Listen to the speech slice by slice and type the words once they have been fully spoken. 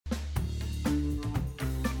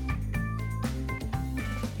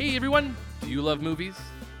Hey everyone, do you love movies?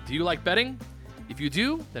 Do you like betting? If you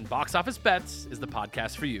do, then Box Office Bets is the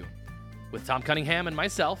podcast for you. With Tom Cunningham and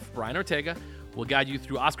myself, Brian Ortega, we'll guide you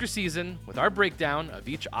through Oscar season with our breakdown of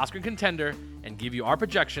each Oscar contender and give you our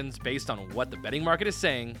projections based on what the betting market is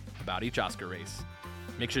saying about each Oscar race.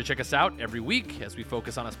 Make sure to check us out every week as we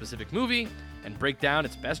focus on a specific movie and break down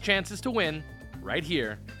its best chances to win right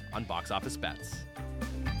here on Box Office Bets.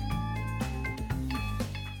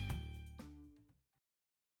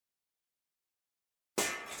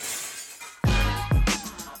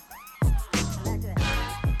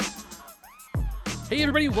 Hey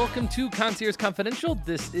everybody, welcome to Concierge Confidential.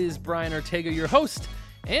 This is Brian Ortega, your host,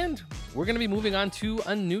 and we're going to be moving on to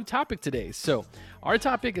a new topic today. So our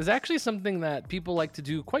topic is actually something that people like to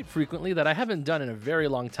do quite frequently that I haven't done in a very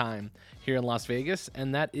long time here in Las Vegas,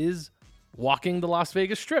 and that is walking the Las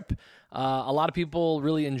Vegas Strip. A lot of people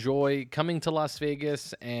really enjoy coming to Las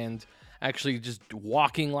Vegas and actually just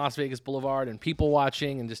walking Las Vegas Boulevard and people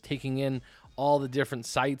watching and just taking in all the different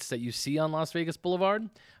sites that you see on Las Vegas Boulevard.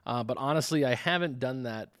 But honestly, I haven't done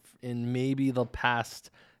that in maybe the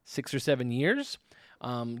past 6 or 7 years.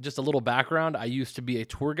 Just a little background, I used to be a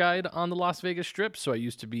tour guide on the Las Vegas Strip, so I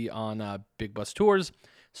used to be on big bus tours.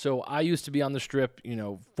 So I used to be on the Strip,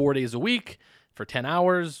 4 days a week for 10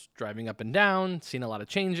 hours, driving up and down, seeing a lot of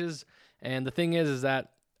changes. And the thing is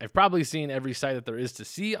that I've probably seen every site that there is to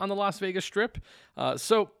see on the Las Vegas Strip.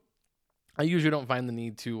 So I usually don't find the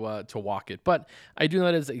need to walk it, but I do know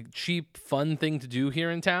that it's a cheap, fun thing to do here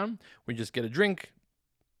in town. We just get a drink,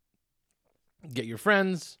 get your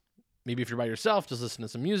friends, maybe if you're by yourself, just listen to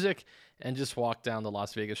some music and just walk down the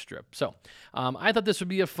Las Vegas Strip. So I thought this would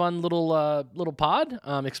be a fun little pod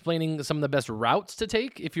explaining some of the best routes to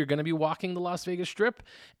take if you're going to be walking the Las Vegas Strip,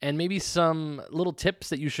 and maybe some little tips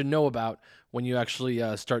that you should know about when you actually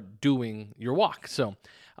start doing your walk. So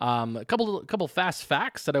a couple fast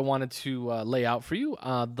facts that I wanted to lay out for you.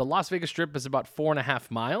 The Las Vegas Strip is about 4.5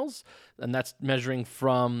 miles, and that's measuring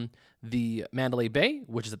from the Mandalay Bay,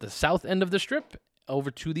 which is at the south end of the Strip, over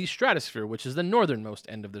to the Stratosphere, which is the northernmost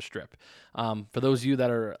end of the Strip. For those of you that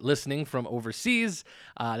are listening from overseas,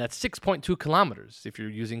 that's 6.2 kilometers if you're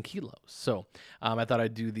using kilos. So I thought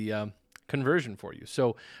I'd do the conversion for you.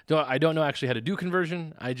 So I don't know actually how to do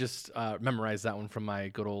conversion. I just memorized that one from my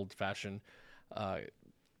good old-fashioned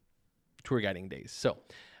tour guiding days. So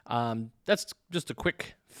that's just a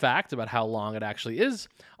quick fact about how long it actually is.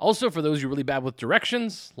 Also, for those of you really bad with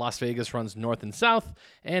directions, Las Vegas runs north and south.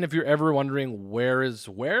 And if you're ever wondering where is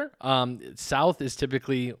where, south is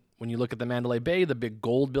typically, when you look at the Mandalay Bay, the big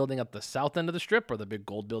gold building at the south end of the Strip, or the big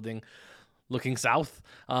gold building looking south,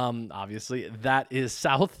 obviously, that is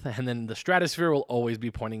south. And then the Stratosphere will always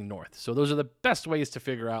be pointing north. So those are the best ways to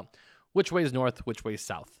figure out which way is north, which way is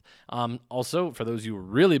south. Also, for those of you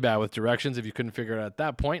really bad with directions, if you couldn't figure it out at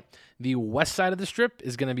that point, the west side of the Strip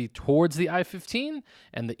is going to be towards the I-15,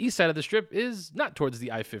 and the east side of the Strip is not towards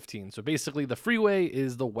the I-15. So basically, the freeway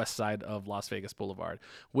is the west side of Las Vegas Boulevard,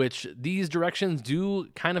 which these directions do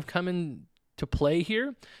kind of come in to play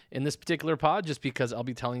here in this particular pod, just because I'll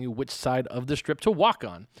be telling you which side of the Strip to walk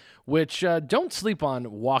on, which don't sleep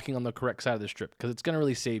on walking on the correct side of the Strip, because it's going to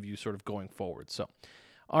really save you sort of going forward. So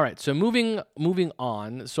all right, so moving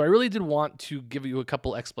on. So I really did want to give you a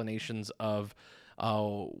couple explanations of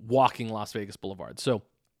walking Las Vegas Boulevard. So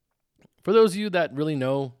for those of you that really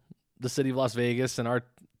know the city of Las Vegas and our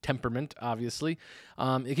temperament, obviously,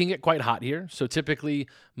 it can get quite hot here. So typically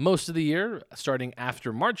most of the year, starting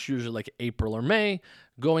after March, usually like April or May,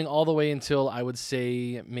 going all the way until I would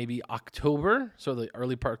say maybe October, so the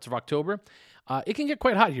early parts of October, it can get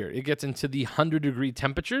quite hot here. It gets into the 100-degree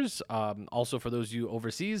temperatures. Also, for those of you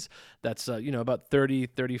overseas, that's about 30,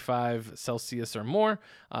 35 Celsius or more.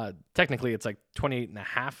 Technically, it's like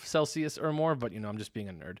 28.5 Celsius or more, but I'm just being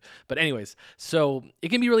a nerd. But anyways, so it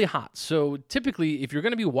can be really hot. So typically, if you're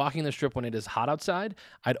going to be walking the Strip when it is hot outside,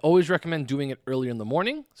 I'd always recommend doing it earlier in the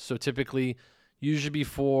morning. So typically, usually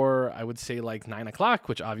before, I would say like 9 o'clock,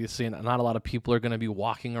 which obviously not a lot of people are going to be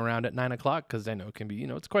walking around at 9 o'clock, because I know it can be,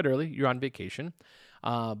 it's quite early. You're on vacation.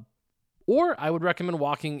 Or I would recommend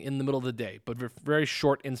walking in the middle of the day, but for very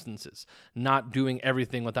short instances, not doing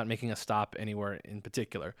everything without making a stop anywhere in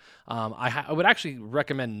particular. I would actually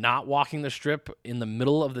recommend not walking the Strip in the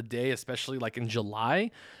middle of the day, especially like in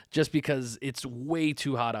July, just because it's way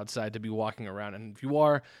too hot outside to be walking around. And if you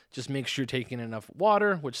are, just make sure you're taking enough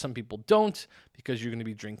water, which some people don't, because you're going to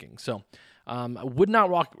be drinking. So I would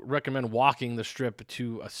not recommend walking the Strip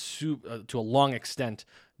to a long extent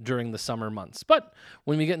during the summer months. But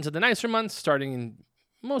when we get into the nicer months, starting in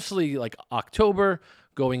mostly like October,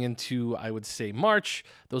 going into, I would say, March.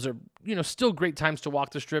 Those are, still great times to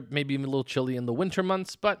walk the Strip, maybe even a little chilly in the winter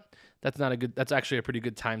months, but that's actually a pretty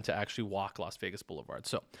good time to actually walk Las Vegas Boulevard.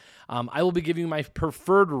 So I will be giving you my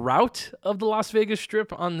preferred route of the Las Vegas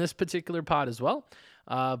Strip on this particular pod as well.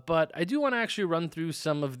 But I do want to actually run through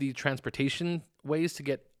some of the transportation ways to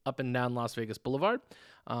get up and down Las Vegas Boulevard.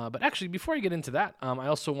 But actually, before I get into that, I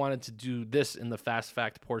also wanted to do this in the fast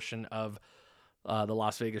fact portion of the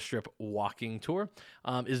Las Vegas Strip walking tour.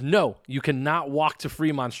 No, you cannot walk to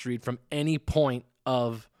Fremont Street from any point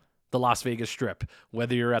of the Las Vegas Strip.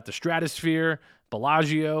 Whether you're at the Stratosphere,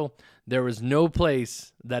 Bellagio, there is no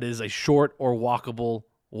place that is a short or walkable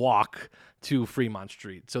walk to Fremont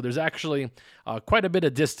Street. So there's actually quite a bit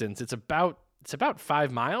of distance. It's about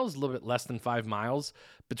 5 miles, a little bit less than 5 miles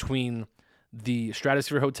between the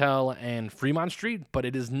Stratosphere Hotel and Fremont Street, but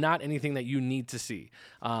it is not anything that you need to see.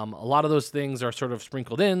 A lot of those things are sort of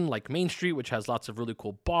sprinkled in, like Main Street, which has lots of really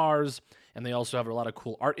cool bars, and they also have a lot of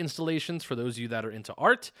cool art installations for those of you that are into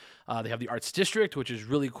art. They have the Arts District, which is a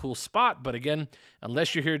really cool spot, but again,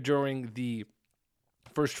 unless you're here during the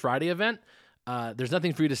First Friday event, there's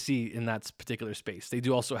nothing for you to see in that particular space. They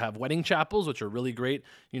do also have wedding chapels, which are really great,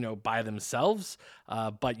 by themselves,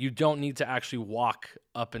 but you don't need to actually walk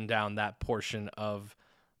up and down that portion of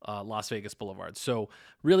Las Vegas Boulevard. So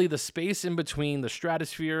really the space in between the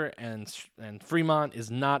Stratosphere and Fremont is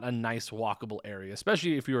not a nice walkable area,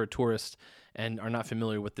 especially if you're a tourist and are not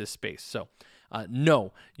familiar with this space. So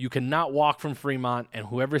no, you cannot walk from Fremont, and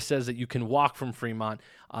whoever says that you can walk from Fremont,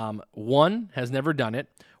 one, has never done it,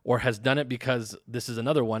 or has done it because this is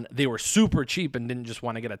another one. They were super cheap and didn't just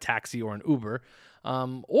want to get a taxi or an Uber.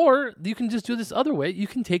 Or you can just do this other way. You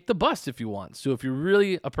can take the bus if you want. So if you're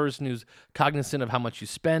really a person who's cognizant of how much you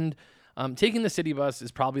spend, taking the city bus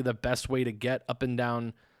is probably the best way to get up and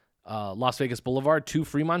down Las Vegas Boulevard to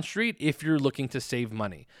Fremont Street if you're looking to save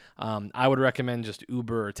money. I would recommend just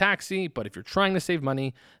Uber or taxi, but if you're trying to save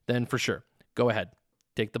money, then for sure, go ahead.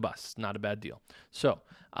 Take the bus. Not a bad deal. So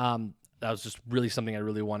that was just really something I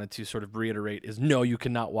really wanted to sort of reiterate is no, you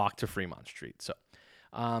cannot walk to Fremont Street. So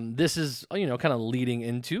this is, kind of leading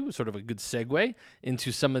into sort of a good segue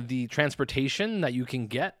into some of the transportation that you can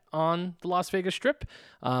get on the Las Vegas Strip.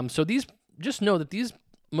 So just know that these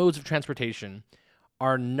modes of transportation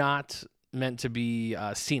are not meant to be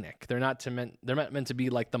scenic. They're not meant to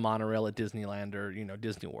be like the monorail at Disneyland or,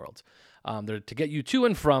 Disney World. They're to get you to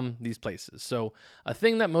and from these places. So a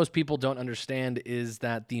thing that most people don't understand is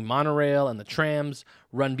that the monorail and the trams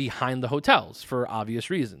run behind the hotels for obvious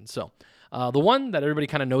reasons. So the one that everybody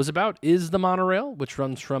kind of knows about is the monorail, which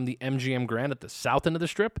runs from the MGM Grand at the south end of the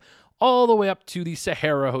Strip all the way up to the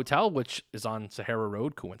Sahara Hotel, which is on Sahara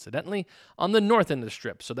Road, coincidentally, on the north end of the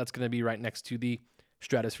Strip. So that's going to be right next to the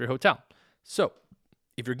Stratosphere Hotel. So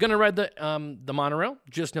if you're going to ride the monorail,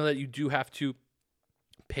 just know that you do have to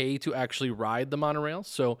pay to actually ride the monorail.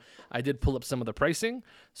 So I did pull up some of the pricing.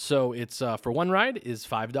 So it's for one ride is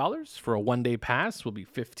 $5. For a 1-day pass will be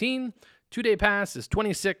 $15. 2-day pass is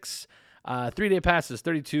 $26. 3-day pass is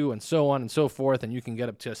 $32, and so on and so forth. And you can get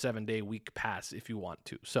up to a 7-day week pass if you want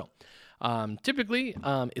to. So typically,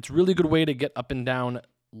 it's a really good way to get up and down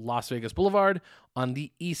Las Vegas Boulevard on the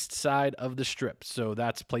east side of the Strip. So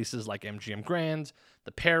that's places like MGM Grand,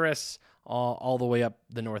 the Paris, all the way up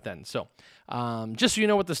the north end. So just so you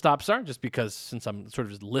know what the stops are, just because since I'm sort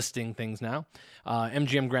of just listing things now,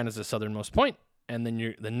 MGM Grand is the southernmost point, and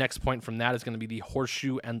then the next point from that is going to be the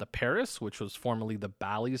Horseshoe and the Paris, which was formerly the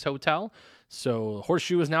Bally's Hotel. So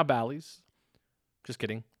Horseshoe is now Bally's. Just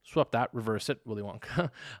kidding. Swap that, reverse it, Willy Wonka.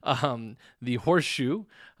 The Horseshoe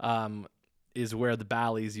is where the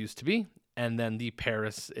Bally's used to be, and then the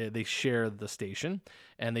Paris, they share the station,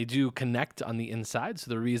 and they do connect on the inside.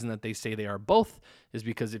 So the reason that they say they are both is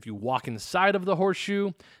because if you walk inside of the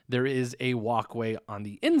Horseshoe, there is a walkway on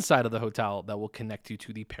the inside of the hotel that will connect you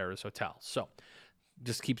to the Paris Hotel. So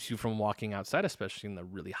just keeps you from walking outside, especially in the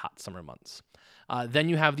really hot summer months. Then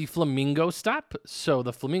you have the Flamingo stop. So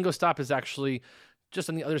the Flamingo stop is actually just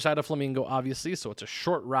on the other side of Flamingo, obviously. So it's a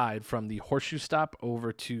short ride from the Horseshoe stop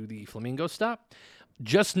over to the Flamingo stop.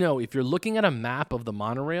 Just know, if you're looking at a map of the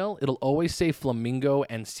monorail, it'll always say Flamingo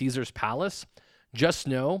and Caesar's Palace. Just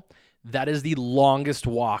know that is the longest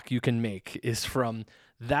walk you can make, is from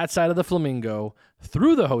that side of the Flamingo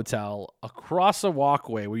through the hotel, across a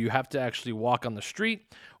walkway where you have to actually walk on the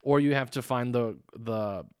street, or you have to find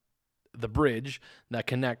the bridge that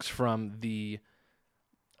connects from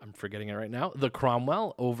I'm forgetting it right now, the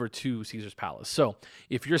Cromwell over to Caesar's Palace. So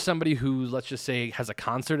if you're somebody who, let's just say, has a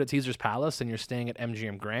concert at Caesar's Palace and you're staying at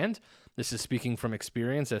MGM Grand, this is speaking from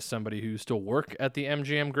experience as somebody who used to work at the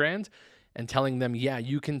MGM Grand, and telling them, yeah,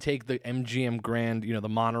 you can take the MGM Grand, the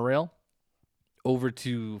monorail over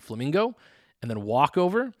to Flamingo and then walk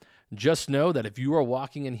over, just know that if you are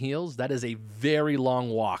walking in heels, that is a very long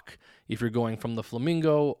walk if you're going from the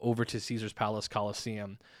Flamingo over to Caesar's Palace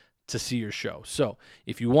Coliseum to see your show. So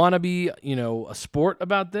if you want to be, a sport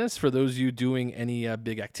about this, for those of you doing any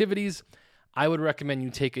big activities, I would recommend you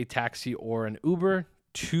take a taxi or an Uber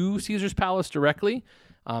to Caesar's Palace directly,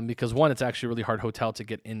 because one, it's actually a really hard hotel to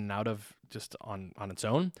get in and out of just on its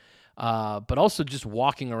own. But also just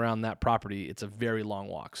walking around that property, it's a very long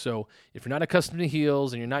walk. So if you're not accustomed to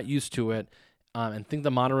heels and you're not used to it, and think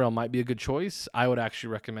the monorail might be a good choice, I would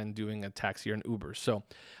actually recommend doing a taxi or an Uber. So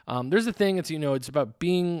there's the thing, it's about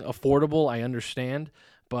being affordable, I understand,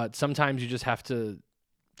 but sometimes you just have to,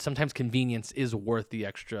 sometimes convenience is worth the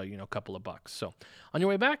extra, couple of bucks. So on your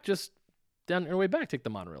way back, just down your way back, take the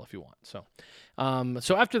monorail if you want. So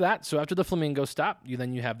after the Flamingo stop, you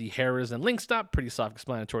have the Harrah's and Link stop, pretty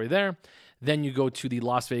self-explanatory there. Then you go to the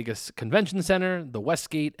Las Vegas Convention Center, the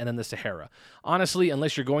Westgate, and then the Sahara. Honestly,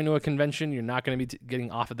 unless you're going to a convention, you're not going to be getting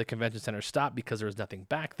off at the Convention Center stop because there's nothing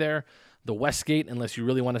back there. The Westgate, unless you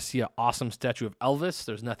really want to see an awesome statue of Elvis,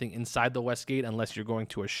 there's nothing inside the Westgate unless you're going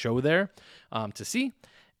to a show there to see.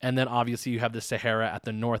 And then obviously you have the Sahara at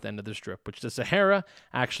the north end of the strip, which the Sahara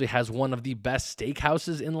actually has one of the best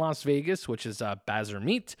steakhouses in Las Vegas, which is Bazar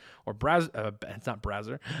Meat, or it's not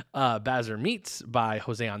Brazzer, Bazar Meats by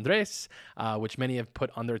Jose Andres, which many have put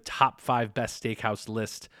on their top 5 best steakhouse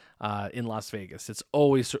list in Las Vegas. It's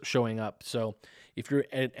always showing up. So if you're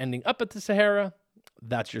ending up at the Sahara,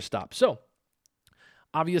 that's your stop. So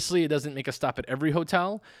obviously, it doesn't make a stop at every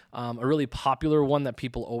hotel. A really popular one that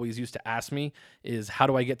people always used to ask me is, how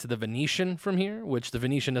do I get to the Venetian from here? Which the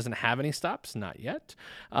Venetian doesn't have any stops, not yet.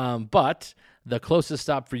 But the closest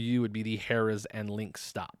stop for you would be the Harrah's and Link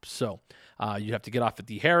stop. So you have to get off at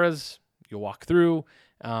the Harrah's. You'll walk through.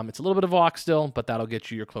 It's a little bit of a walk still, but that'll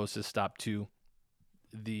get you your closest stop to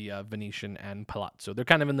the Venetian and Palazzo. They're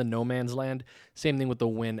kind of in the no man's land. Same thing with the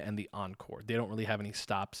Wynn and the Encore. They don't really have any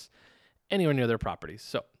stops anywhere near their properties.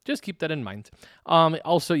 So just keep that in mind.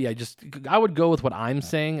 Also, I would go with what I'm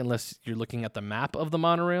saying unless you're looking at the map of the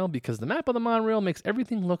monorail, because the map of the monorail makes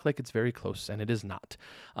everything look like it's very close, and it is not.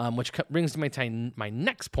 Which brings to my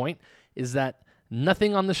next point, is that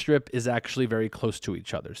nothing on the strip is actually very close to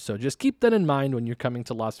each other. So just keep that in mind when you're coming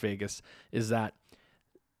to Las Vegas, is that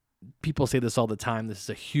people say this all the time. This is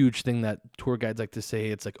a huge thing that tour guides like to say.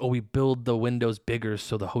 It's like, oh, we build the windows bigger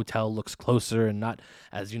so the hotel looks closer and not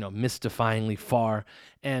as, mystifyingly far.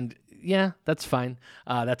 And yeah, that's fine.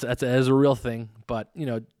 That's a real thing, but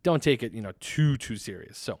don't take it, too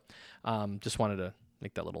serious. So, just wanted to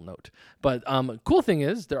make that little note. But cool thing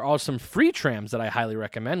is, there are some free trams that I highly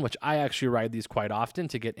recommend, which I actually ride these quite often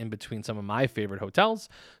to get in between some of my favorite hotels.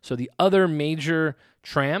 So the other major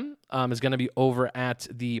tram is going to be over at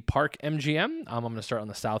the Park MGM. I'm going to start on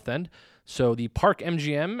the south end. So the Park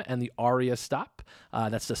MGM and the Aria stop,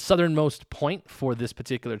 that's the southernmost point for this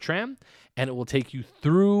particular tram, and it will take you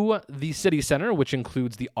through the city center, which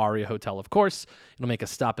includes the Aria Hotel, of course. It'll make a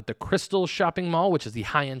stop at the Crystal Shopping Mall, which is the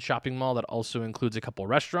high-end shopping mall that also includes a couple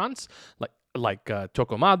restaurants, like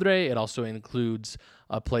Toco Madre. It also includes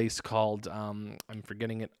a place called, I'm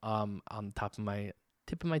forgetting it on top of my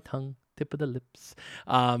tip of the lips.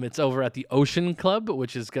 It's over at the Ocean Club,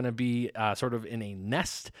 which is going to be sort of in a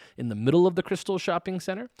nest in the middle of the Crystal Shopping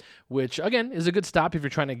Center, which, again, is a good stop if you're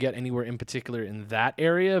trying to get anywhere in particular in that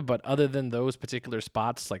area. But other than those particular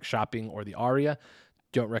spots, like shopping or the Aria,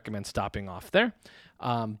 don't recommend stopping off there.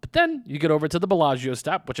 But then you get over to the Bellagio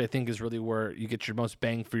stop, which I think is really where you get your most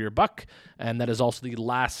bang for your buck. And that is also the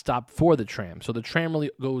last stop for the tram. So the tram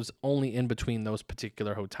really goes only in between those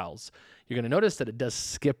particular hotels. You're going to notice that it does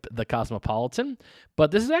skip the Cosmopolitan,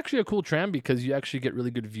 but this is actually a cool tram because you actually get really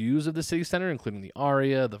good views of the city center, including the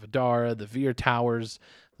Aria, the Vdara, the Veer Towers,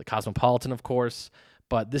 the Cosmopolitan, of course.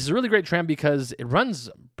 But this is a really great tram because it runs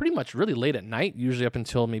pretty much really late at night, usually up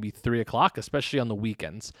until maybe 3 o'clock, especially on the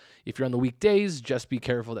weekends. If you're on the weekdays, just be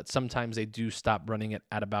careful that sometimes they do stop running it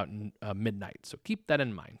at about midnight. So keep that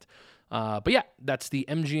in mind. But yeah, that's the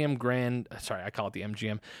MGM Grand. Sorry, I call it the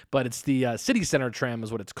MGM, but it's the City Center tram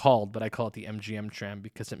is what it's called. But I call it the MGM tram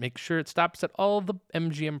because it makes sure it stops at all the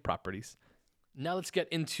MGM properties. Now let's get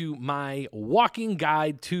into my walking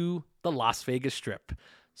guide to the Las Vegas Strip.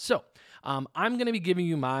 So I'm going to be giving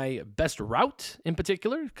you my best route in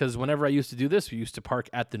particular, because whenever I used to do this, we used to park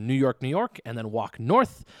at the New York, and then walk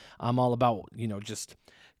north. I'm all about, just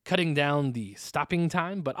cutting down the stopping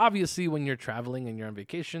time. But obviously, when you're traveling and you're on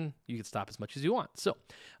vacation, you can stop as much as you want. So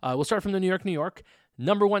we'll start from the New York.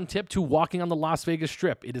 Number one tip to walking on the Las Vegas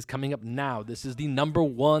Strip. It is coming up now. This is the number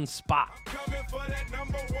one spot.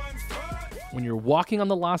 When you're walking on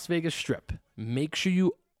the Las Vegas Strip, make sure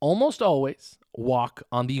you almost always walk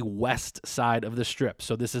on the west side of the Strip.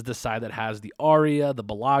 So this is the side that has the Aria, the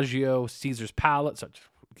Bellagio, Caesar's Palace,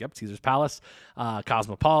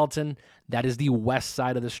 Cosmopolitan. That is the west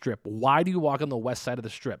side of the Strip. Why do you walk on the west side of the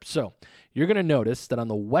Strip? So you're going to notice that on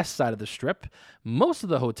the west side of the Strip, most of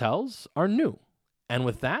the hotels are new. And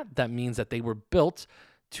with that, that means that they were built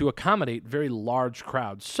to accommodate very large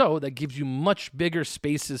crowds. So that gives you much bigger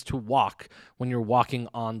spaces to walk when you're walking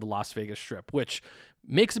on the Las Vegas Strip, which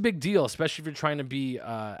makes a big deal, especially if you're trying to be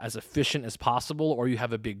as efficient as possible or you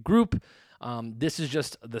have a big group. This is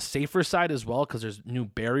just the safer side as well because there's new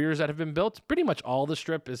barriers that have been built. Pretty much all the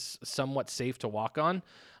Strip is somewhat safe to walk on,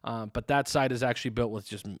 but that side is actually built with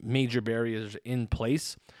just major barriers in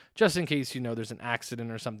place, just in case, there's an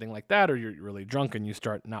accident or something like that, or you're really drunk and you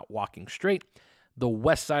start not walking straight. The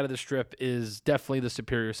west side of the Strip is definitely the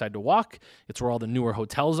superior side to walk. It's where all the newer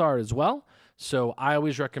hotels are as well. So I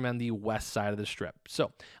always recommend the west side of the Strip.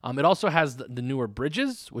 So it also has the newer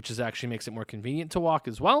bridges, which actually makes it more convenient to walk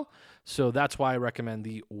as well. So that's why I recommend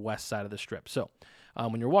the west side of the Strip. So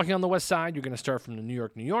when you're walking on the west side, you're going to start from the New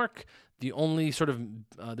York. The only sort of,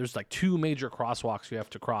 there's like two major crosswalks you have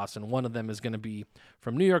to cross, and one of them is going to be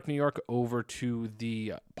from New York over to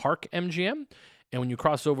the Park MGM. And when you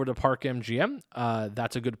cross over to Park MGM,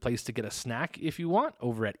 that's a good place to get a snack if you want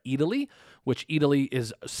over at Eataly, which Eataly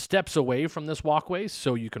is steps away from this walkway.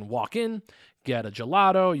 So you can walk in, get a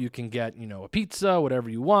gelato, you can get, a pizza,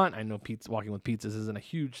 whatever you want. I know walking with pizzas isn't a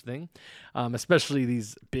huge thing, especially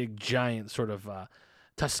these big, giant sort of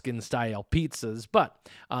Tuscan-style pizzas. But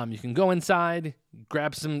you can go inside,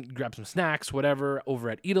 grab some snacks, whatever, over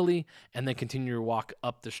at Eataly, and then continue your walk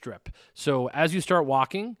up the Strip. So as you start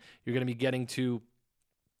walking, you're going to be getting to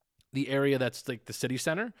the area that's like the city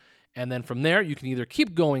center. And then from there, you can either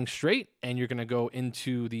keep going straight, and you're going to go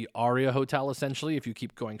into the Aria Hotel, essentially, if you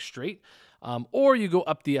keep going straight. Or you go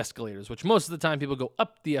up the escalators, which most of the time people go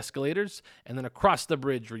up the escalators and then across the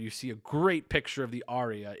bridge where you see a great picture of the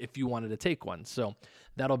Aria if you wanted to take one. So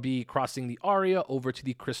that'll be crossing the Aria over to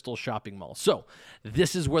the Crystal Shopping Mall. So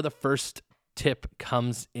this is where the first tip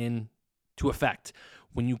comes in to effect.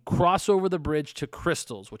 When you cross over the bridge to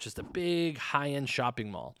Crystals, which is the big high-end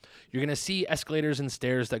shopping mall, you're going to see escalators and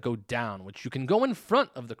stairs that go down, which you can go in front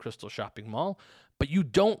of the Crystal Shopping Mall, but you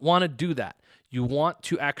don't want to do that. You want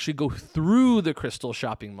to actually go through the Crystal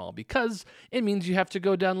Shopping Mall because it means you have to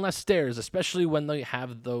go down less stairs, especially when they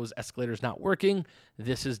have those escalators not working.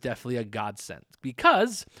 This is definitely a godsend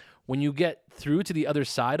because when you get through to the other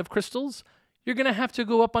side of Crystals, you're going to have to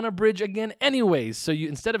go up on a bridge again anyways. So you,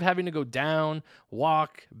 instead of having to go down,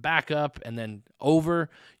 walk, back up, and then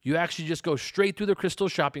over, you actually just go straight through the Crystal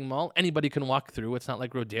Shopping Mall. Anybody can walk through. It's not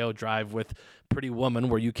like Rodeo Drive with Pretty Woman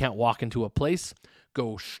where you can't walk into a place.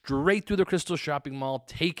 Go straight through the Crystal Shopping Mall,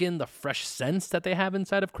 take in the fresh scents that they have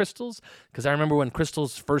inside of Crystals. Because I remember when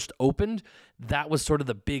Crystals first opened, that was sort of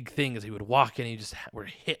the big thing, is you would walk in and you just were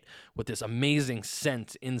hit with this amazing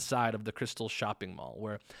scent inside of the Crystal Shopping Mall,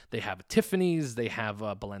 where they have Tiffany's, they have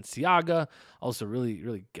Balenciaga, also really,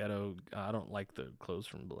 really ghetto. I don't like the clothes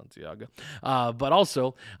from Balenciaga. But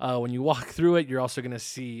also, when you walk through it, you're also going to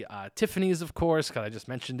see Tiffany's, of course, because I just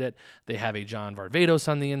mentioned it. They have a John Varvatos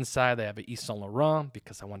on the inside. They have a Yves Saint Laurent,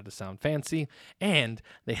 because I wanted to sound fancy. And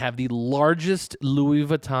they have the largest Louis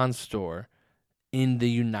Vuitton store in the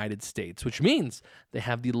United States, which means they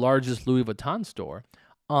have the largest Louis Vuitton store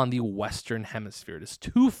on the Western Hemisphere. There's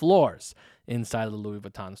 2 floors inside of the Louis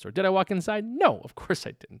Vuitton store. Did I walk inside? No, of course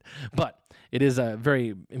I didn't. But it is a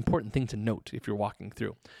very important thing to note if you're walking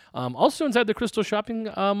through. Also inside the Crystal Shopping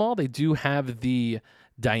Mall, they do have the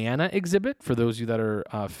Diana exhibit for those of you that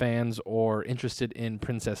are fans or interested in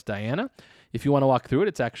Princess Diana. If you want to walk through it,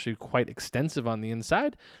 it's actually quite extensive on the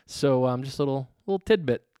inside. So just a little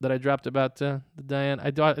tidbit that I dropped about the Diana.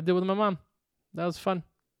 I did with my mom. That was fun.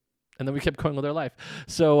 And then we kept going with our life.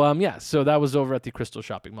 So, so that was over at the Crystal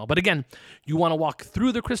Shopping Mall. But again, you want to walk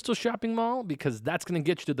through the Crystal Shopping Mall because that's going to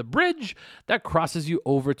get you to the bridge that crosses you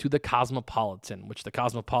over to the Cosmopolitan, which the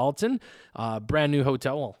Cosmopolitan, brand new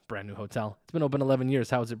hotel. Well, brand new hotel. It's been open 11 years.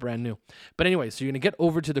 How is it brand new? But anyway, so you're going to get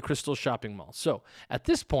over to the Crystal Shopping Mall. So at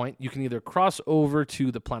this point, you can either cross over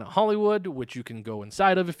to the Planet Hollywood, which you can go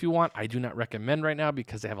inside of if you want. I do not recommend right now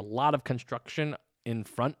because they have a lot of construction in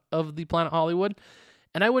front of the Planet Hollywood.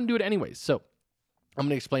 And I wouldn't do it anyways. So I'm going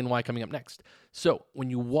to explain why coming up next. So when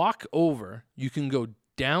you walk over, you can go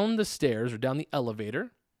down the stairs or down the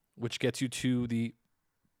elevator, which gets you to the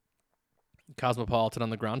Cosmopolitan on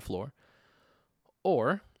the ground floor.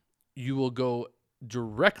 Or you will go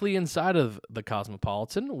directly inside of the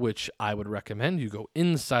Cosmopolitan, which I would recommend. You go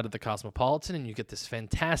inside of the Cosmopolitan and you get this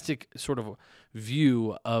fantastic sort of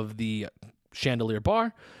view of the Chandelier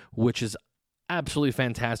Bar, which is absolutely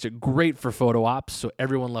fantastic. Great for photo ops. So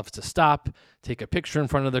everyone loves to stop, take a picture in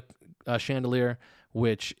front of the chandelier,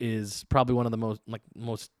 which is probably one of the most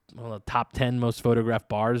one of the top 10 most photographed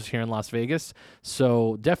bars here in Las Vegas.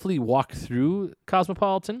 So definitely walk through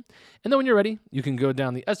Cosmopolitan. And then when you're ready, you can go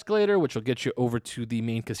down the escalator, which will get you over to the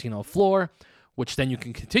main casino floor, which then you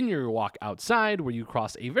can continue your walk outside where you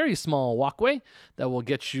cross a very small walkway that will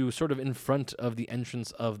get you sort of in front of the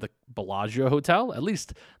entrance of the Bellagio Hotel, at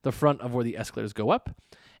least the front of where the escalators go up.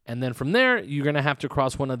 And then from there, you're going to have to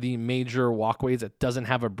cross one of the major walkways that doesn't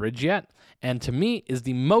have a bridge yet. And to me, is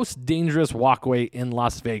the most dangerous walkway in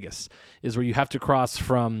Las Vegas, is where you have to cross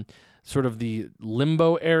from sort of the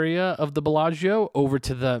limbo area of the Bellagio over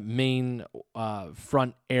to the main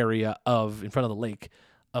front area in front of the lake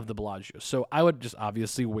of the Bellagio. So I would just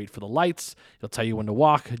obviously wait for the lights. It'll tell you when to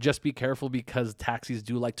walk. Just be careful because taxis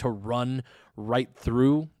do like to run right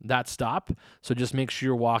through that stop. So just make sure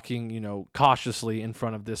you're walking, cautiously in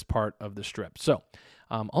front of this part of the strip. So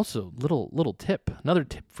also little tip, another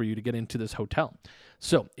tip for you to get into this hotel.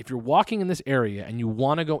 So if you're walking in this area and you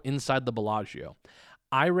want to go inside the Bellagio,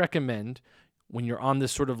 I recommend when you're on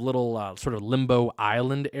this sort of little sort of limbo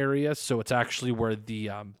island area, so it's actually where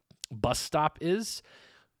the bus stop is,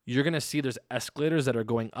 you're going to see there's escalators that are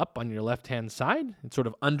going up on your left-hand side. It's sort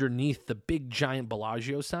of underneath the big giant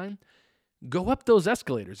Bellagio sign. Go up those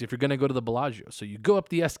escalators if you're going to go to the Bellagio. So you go up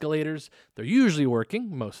the escalators. They're usually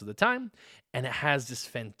working most of the time. And it has this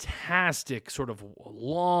fantastic sort of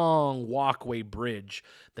long walkway bridge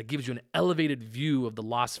that gives you an elevated view of the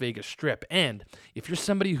Las Vegas Strip. And if you're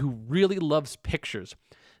somebody who really loves pictures,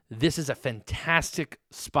 this is a fantastic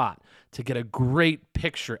spot to get a great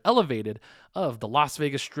picture elevated of the Las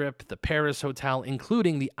Vegas Strip, the Paris Hotel,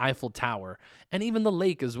 including the Eiffel Tower, and even the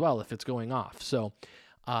lake as well if it's going off. So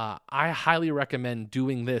I highly recommend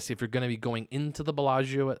doing this if you're going to be going into the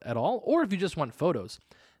Bellagio at all, or if you just want photos.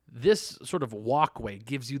 This sort of walkway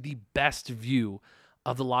gives you the best view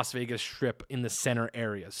of the Las Vegas Strip in the center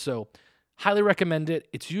area. So highly recommend it.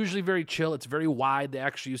 It's usually very chill. It's very wide. They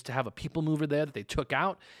actually used to have a people mover there that they took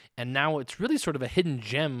out, and now it's really sort of a hidden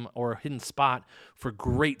gem or a hidden spot for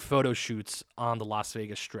great photo shoots on the Las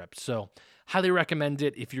Vegas Strip. So highly recommend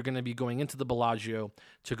it if you're going to be going into the Bellagio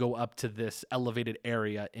to go up to this elevated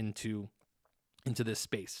area into this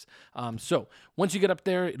space. So once you get up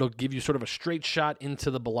there, it'll give you sort of a straight shot into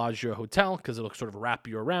the Bellagio Hotel because it'll sort of wrap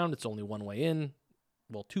you around. It's only one way in.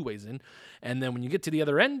 Well, two ways in. And then when you get to the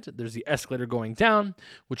other end, there's the escalator going down,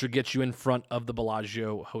 which will get you in front of the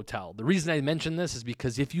Bellagio Hotel. The reason I mention this is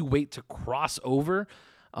because if you wait to cross over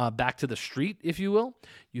back to the street, if you will,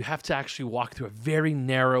 you have to actually walk through a very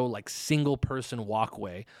narrow, single-person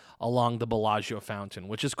walkway along the Bellagio fountain,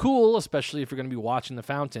 which is cool, especially if you're going to be watching the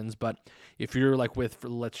fountains. But if you're with,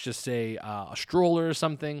 let's just say, a stroller or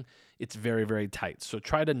something, it's very, very tight. So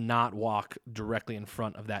try to not walk directly in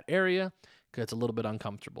front of that area, because it's a little bit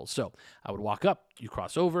uncomfortable. So I would walk up, you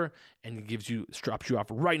cross over, and it drops you off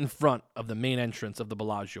right in front of the main entrance of the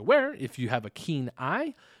Bellagio, where, if you have a keen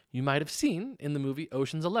eye, you might have seen in the movie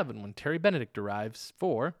Ocean's 11 when Terry Benedict arrives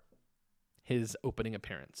for his opening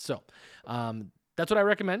appearance. So that's what I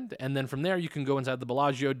recommend. And then from there, you can go inside the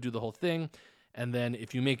Bellagio, do the whole thing. And then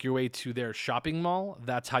if you make your way to their shopping mall,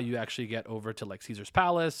 that's how you actually get over to Caesar's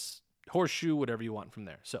Palace, Horseshoe, whatever you want from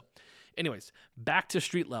there. So anyways, back to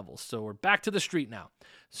street levels. So we're back to the street now.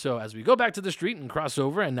 So as we go back to the street and cross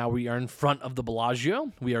over, and now we are in front of the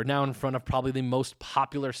Bellagio. We are now in front of probably the most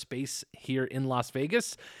popular space here in Las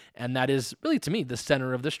Vegas, and that is really, to me, the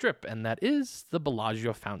center of the strip, and that is the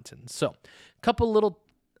Bellagio fountains. So a couple little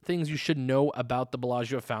things you should know about the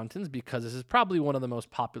Bellagio fountains, because this is probably one of the most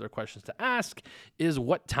popular questions to ask, is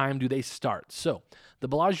what time do they start? So the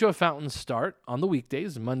Bellagio fountains start on the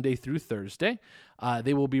weekdays, Monday through Thursday.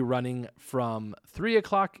 They will be running from 3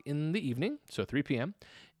 o'clock in the evening, so 3 p.m.,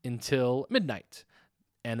 until midnight.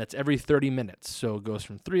 And that's every 30 minutes. So it goes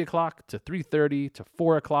from 3 o'clock to 3:30 to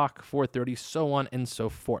 4 o'clock, 4:30, so on and so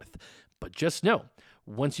forth. But just know,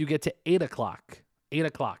 once you get to 8 o'clock,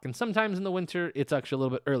 and sometimes in the winter, it's actually a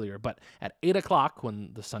little bit earlier, but at 8 o'clock,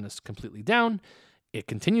 when the sun is completely down, it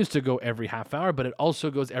continues to go every half hour, but it also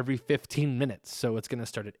goes every 15 minutes. So it's going to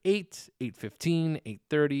start at 8, 8:15,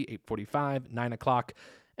 8:30, 8:45, 9 o'clock,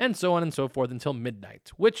 and so on and so forth until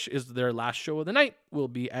midnight, which is their last show of the night, will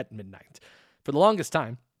be at midnight. For the longest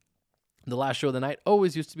time, the last show of the night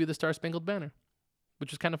always used to be the Star Spangled Banner.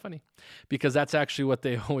 which is kind of funny because that's actually what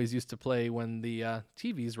they always used to play when the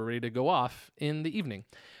TVs were ready to go off in the evening,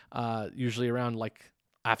 usually around like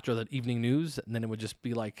after the evening news, and then it would just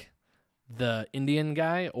be like the Indian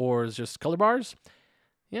guy or just color bars.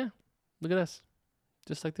 Yeah, look at us,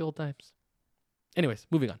 just like the old times. Anyways,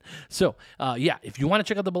 moving on. So, if you want to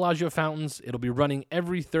check out the Bellagio fountains, it'll be running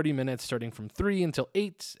every 30 minutes starting from 3 until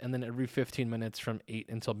 8, and then every 15 minutes from 8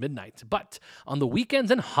 until midnight. But on the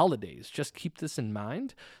weekends and holidays, just keep this in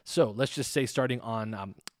mind. So, let's just say starting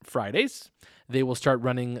on Fridays, they will start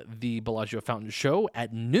running the Bellagio fountain show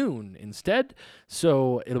at noon instead.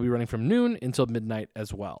 So, it'll be running from noon until midnight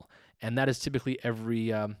as well. And that is typically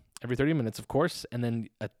every 30 minutes, of course. And then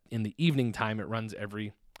in the evening time, it runs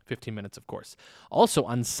every 15 minutes, of course. Also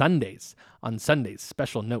on Sundays,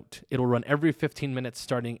 special note, it'll run every 15 minutes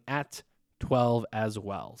starting at 12 as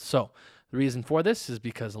well. So the reason for this is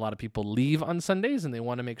because a lot of people leave on Sundays and they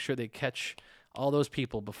want to make sure they catch all those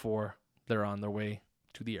people before they're on their way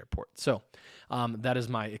to the airport. So that is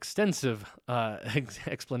my extensive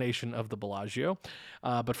explanation of the Bellagio.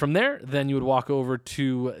 But from there, then you would walk over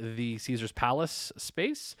to the Caesar's Palace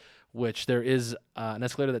space, which there is an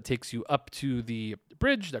escalator that takes you up to the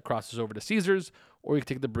bridge that crosses over to Caesar's, or you can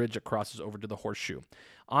take the bridge that crosses over to the Horseshoe.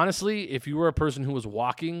 Honestly, if you were a person who was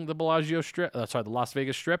walking the the Las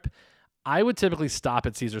Vegas Strip, I would typically stop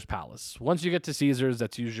at Caesar's Palace. Once you get to Caesar's,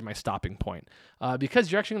 that's usually my stopping point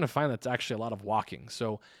because you're actually going to find that's actually a lot of walking.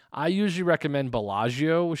 So I usually recommend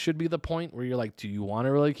Bellagio should be the point where you're like, do you want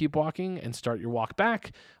to really keep walking and start your walk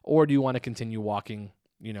back, or do you want to continue walking,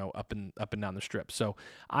 up and down the strip? So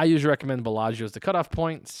I usually recommend Bellagio as the cutoff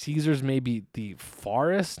point. Caesar's may be the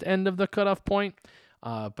farthest end of the cutoff point.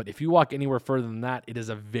 But if you walk anywhere further than that, it is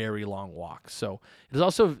a very long walk. So it is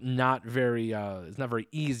also not very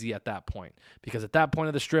easy at that point, because at that point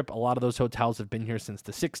of the strip, a lot of those hotels have been here since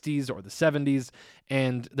the 60s or the 70s,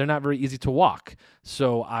 and they're not very easy to walk.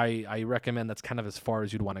 So I recommend that's kind of as far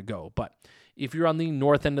as you'd want to go. But if you're on the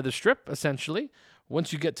north end of the strip, essentially,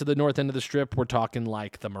 once you get to the north end of the strip, we're talking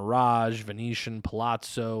like the Mirage, Venetian,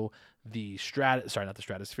 Palazzo, the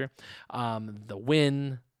Stratosphere, the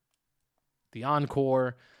Wynn, the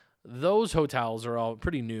Encore. Those hotels are all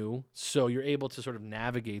pretty new, so you're able to sort of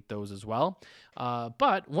navigate those as well.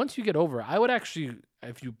 But once you get over, I would actually,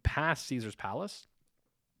 if you pass Caesar's Palace,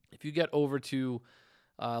 if you get over to,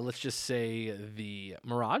 let's just say the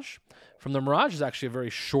Mirage, from the Mirage is actually a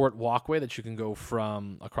very short walkway that you can go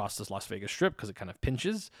from across this Las Vegas Strip because it kind of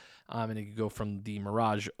pinches, and you can go from the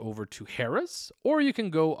Mirage over to Harrah's, or you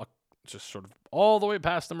can go just sort of all the way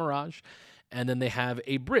past the Mirage. And then they have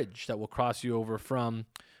a bridge that will cross you over from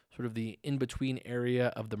sort of the in-between area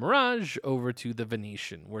of the Mirage over to the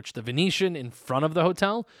Venetian, which the Venetian in front of the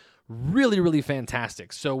hotel, really, really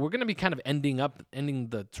fantastic. So we're going to be kind of ending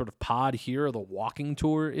the sort of pod here, or the walking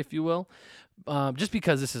tour, if you will, just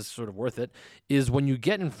because this is sort of worth it, is when you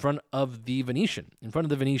get in front of the Venetian. In front of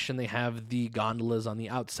the Venetian, they have the gondolas on the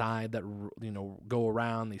outside that, go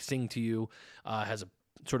around, they sing to you, has a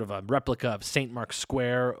sort of a replica of St. Mark's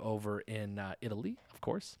Square over in Italy, of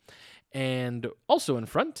course. And also in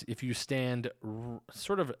front, if you stand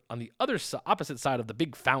sort of on the opposite side of the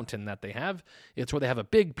big fountain that they have, it's where they have a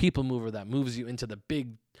big people mover that moves you into the big,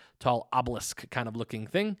 tall obelisk kind of looking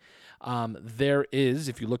thing. There is,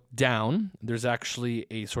 if you look down, there's actually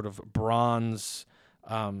a sort of bronze,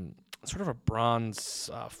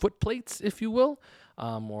 foot plates, if you will,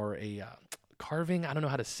 or a carving. I don't know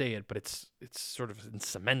how to say it, but it's sort of in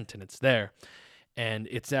cement and it's there. And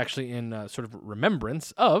it's actually in sort of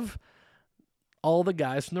remembrance of all the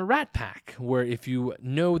guys from the Rat Pack, where if you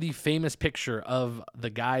know the famous picture of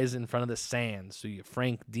the guys in front of the sand, so you have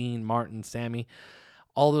Frank, Dean, Martin, Sammy,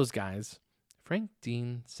 all those guys. Frank,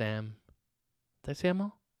 Dean, Sam. Did I say them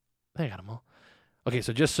all? I think I got them all. Okay,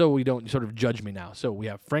 so just so we don't sort of judge me now. So we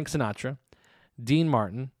have Frank Sinatra, Dean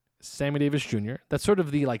Martin, Sammy Davis Jr. That's sort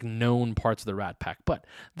of the known parts of the Rat Pack, but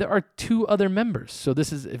there are two other members. So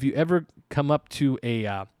this is, if you ever come up to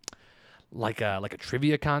a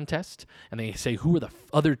trivia contest and they say who are the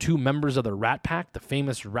other two members of the Rat Pack, the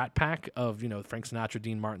famous Rat Pack of Frank Sinatra,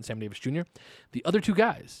 Dean Martin, Sammy Davis Jr. The other two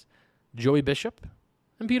guys, Joey Bishop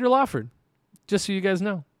and Peter Lawford. Just so you guys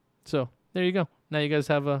know. So there you go. Now you guys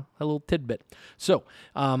have a little tidbit. So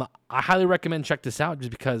I highly recommend check this out,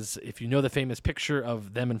 just because if you know the famous picture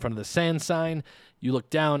of them in front of the sand sign, you look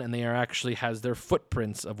down and they actually has their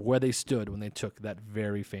footprints of where they stood when they took that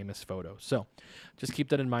very famous photo. So just keep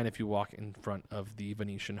that in mind if you walk in front of the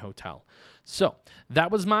Venetian Hotel. So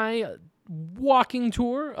that was my walking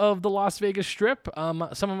tour of the Las Vegas Strip.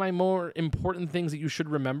 Some of my more important things that you should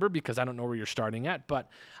remember, because I don't know where you're starting at, but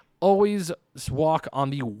always walk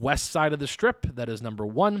on the west side of the strip. That is number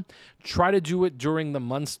one. Try to do it during the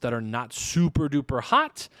months that are not super duper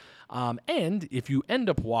hot. And if you end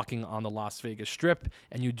up walking on the Las Vegas Strip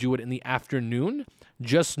and you do it in the afternoon,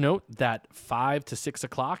 just note that 5 to 6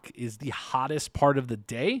 o'clock is the hottest part of the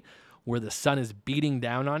day where the sun is beating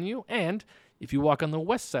down on you. And if you walk on the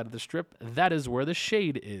west side of the strip, that is where the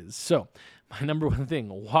shade is. So my number one thing,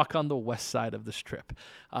 walk on the west side of the strip.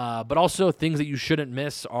 But also things that you shouldn't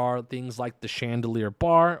miss are things like the Chandelier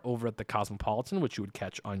Bar over at the Cosmopolitan, which you would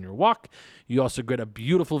catch on your walk. You also get a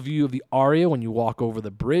beautiful view of the Aria when you walk over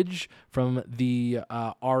the bridge from the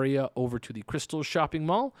Aria over to the Crystal Shopping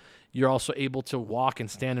Mall. You're also able to walk and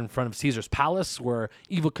stand in front of Caesar's Palace, where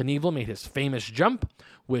Evel Knievel made his famous jump,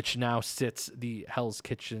 which now sits the Hell's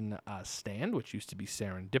Kitchen stand, which used to be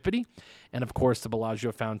Serendipity. And, of course, the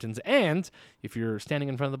Bellagio Fountains. And if you're standing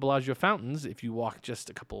in front of the Bellagio Fountains, if you walk just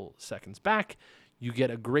a couple seconds back, you get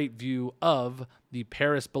a great view of the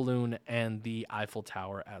Paris Balloon and the Eiffel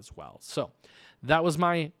Tower as well. So that was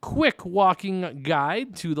my quick walking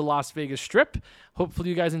guide to the Las Vegas Strip. Hopefully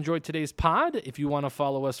you guys enjoyed today's pod. If you want to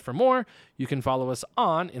follow us for more, you can follow us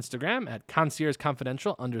on Instagram at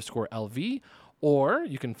conciergeconfidential_LV, or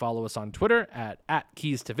you can follow us on Twitter at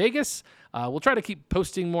Keys to Vegas. We'll try to keep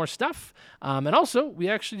posting more stuff. And also, we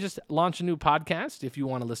actually just launched a new podcast if you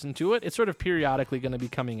want to listen to it. It's sort of periodically going to be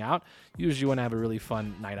coming out. Usually when I have a really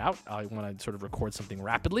fun night out, I want to sort of record something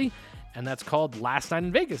rapidly. And that's called Last Night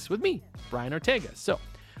in Vegas with me, Brian Ortega. So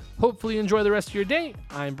hopefully you enjoy the rest of your day.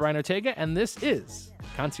 I'm Brian Ortega, and this is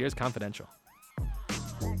Concierge Confidential.